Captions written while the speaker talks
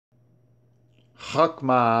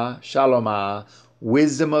Chokmah Shalomah,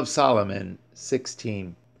 wisdom of Solomon,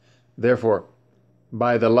 16. Therefore,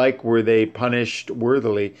 by the like were they punished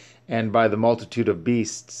worthily, and by the multitude of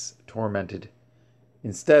beasts tormented.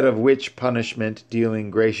 Instead of which punishment,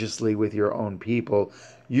 dealing graciously with your own people,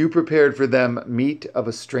 you prepared for them meat of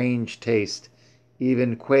a strange taste,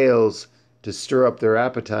 even quails to stir up their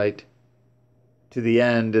appetite, to the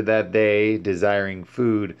end that they, desiring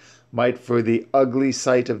food, might for the ugly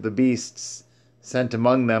sight of the beasts sent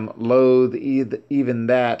among them loathe even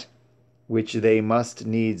that which they must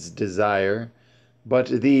needs desire. But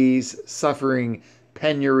these, suffering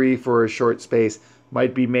penury for a short space,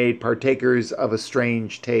 might be made partakers of a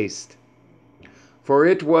strange taste. For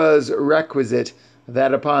it was requisite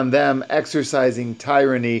that upon them exercising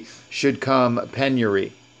tyranny should come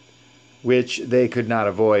penury, which they could not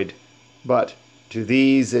avoid. But to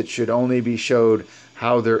these it should only be showed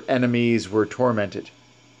how their enemies were tormented.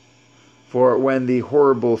 For when the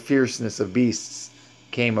horrible fierceness of beasts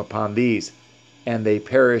came upon these, and they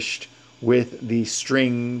perished with the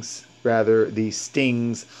stings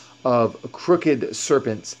of crooked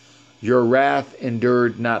serpents, your wrath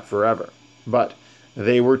endured not forever, but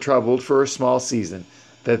they were troubled for a small season,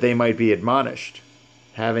 that they might be admonished,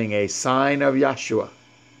 having a sign of Yahshua,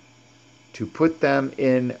 to put them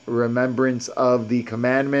in remembrance of the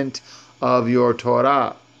commandment of your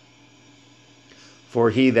Torah. For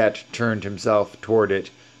he that turned himself toward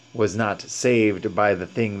it was not saved by the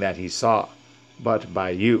thing that he saw, but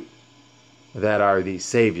by you, that are the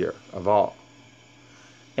Savior of all.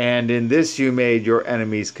 And in this you made your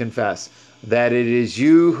enemies confess, that it is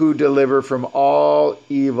you who deliver from all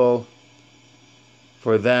evil.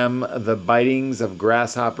 For them the bitings of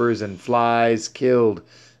grasshoppers and flies killed,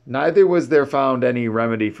 neither was there found any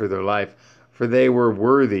remedy for their life, for they were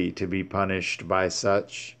worthy to be punished by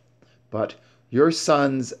such. But your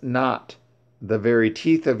sons not, the very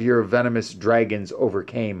teeth of your venomous dragons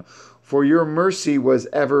overcame, for your mercy was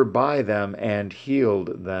ever by them and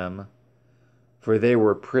healed them. For they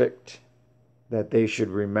were pricked, that they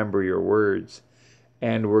should remember your words,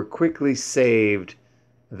 and were quickly saved,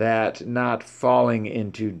 that not falling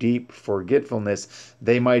into deep forgetfulness,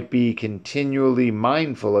 they might be continually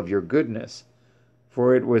mindful of your goodness.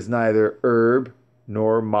 For it was neither herb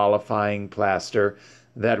nor mollifying plaster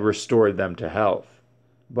that restored them to health,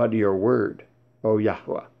 but your word, O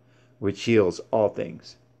Yahweh, which heals all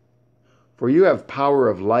things. For you have power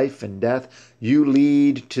of life and death. You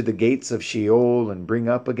lead to the gates of Sheol and bring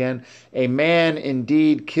up again. A man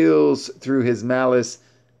indeed kills through his malice,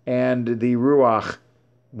 and the Ruach,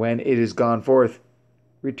 when it is gone forth,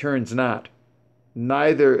 returns not.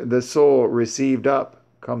 Neither the soul received up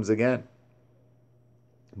comes again.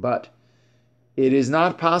 But it is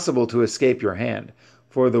not possible to escape your hand,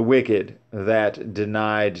 for the wicked that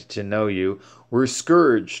denied to know you were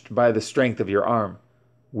scourged by the strength of your arm.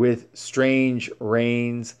 With strange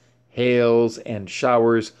rains, hails, and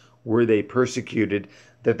showers were they persecuted,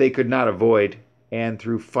 that they could not avoid, and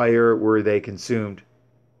through fire were they consumed.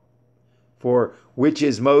 For which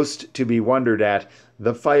is most to be wondered at,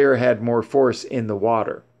 the fire had more force in the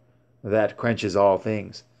water, that quenches all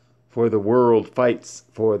things, for the world fights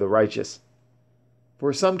for the righteous.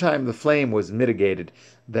 For some time the flame was mitigated,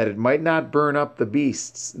 that it might not burn up the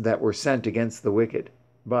beasts that were sent against the wicked,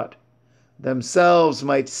 but themselves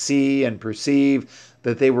might see and perceive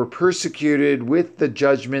that they were persecuted with the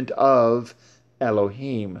judgment of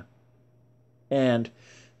Elohim. And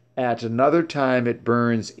at another time it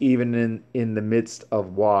burns even in the midst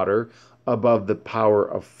of water, above the power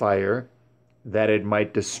of fire, that it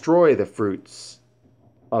might destroy the fruits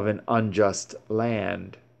of an unjust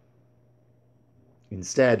land.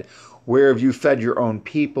 Instead, whereof you fed your own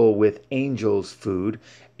people with angels' food,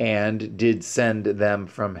 and did send them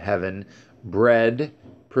from heaven bread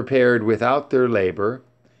prepared without their labor,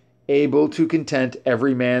 able to content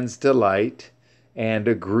every man's delight, and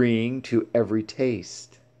agreeing to every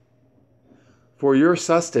taste. For your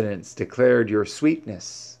sustenance declared your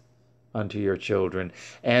sweetness unto your children,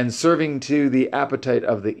 and serving to the appetite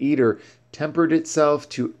of the eater, tempered itself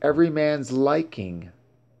to every man's liking.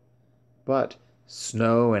 But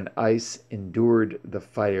snow and ice endured the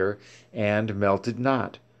fire, and melted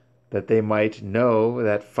not, that they might know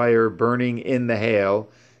that fire burning in the hail,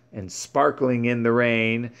 and sparkling in the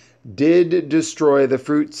rain, did destroy the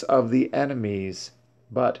fruits of the enemies.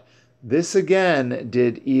 But this again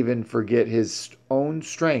did even forget his own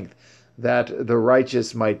strength, that the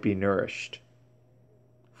righteous might be nourished.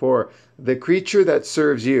 For the creature that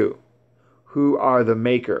serves you, who are the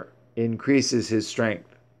Maker, increases his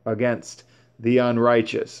strength against the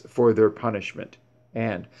unrighteous for their punishment,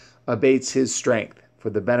 and abates his strength for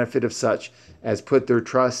the benefit of such as put their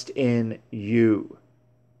trust in you.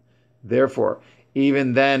 Therefore,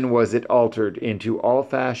 even then was it altered into all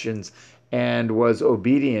fashions, and was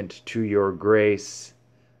obedient to your grace,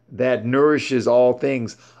 that nourishes all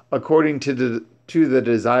things according to the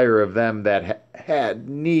desire of them that had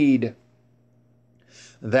need,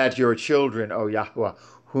 that your children, O Yahweh,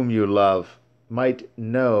 whom you love, might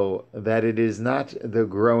know that it is not the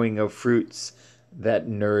growing of fruits that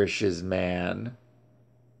nourishes man,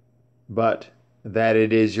 but that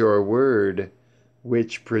it is your word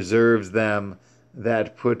which preserves them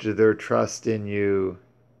that put their trust in you.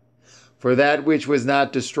 For that which was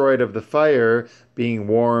not destroyed of the fire, being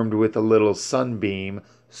warmed with a little sunbeam,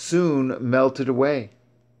 soon melted away,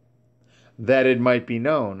 that it might be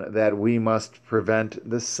known that we must prevent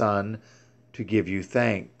the sun to give you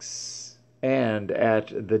thanks, and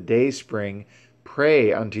at the dayspring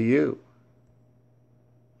pray unto you.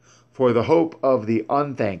 For the hope of the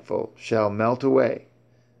unthankful shall melt away,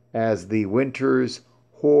 as the winter's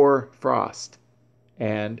hoar frost,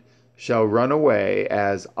 and shall run away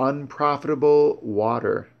as unprofitable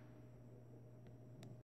water.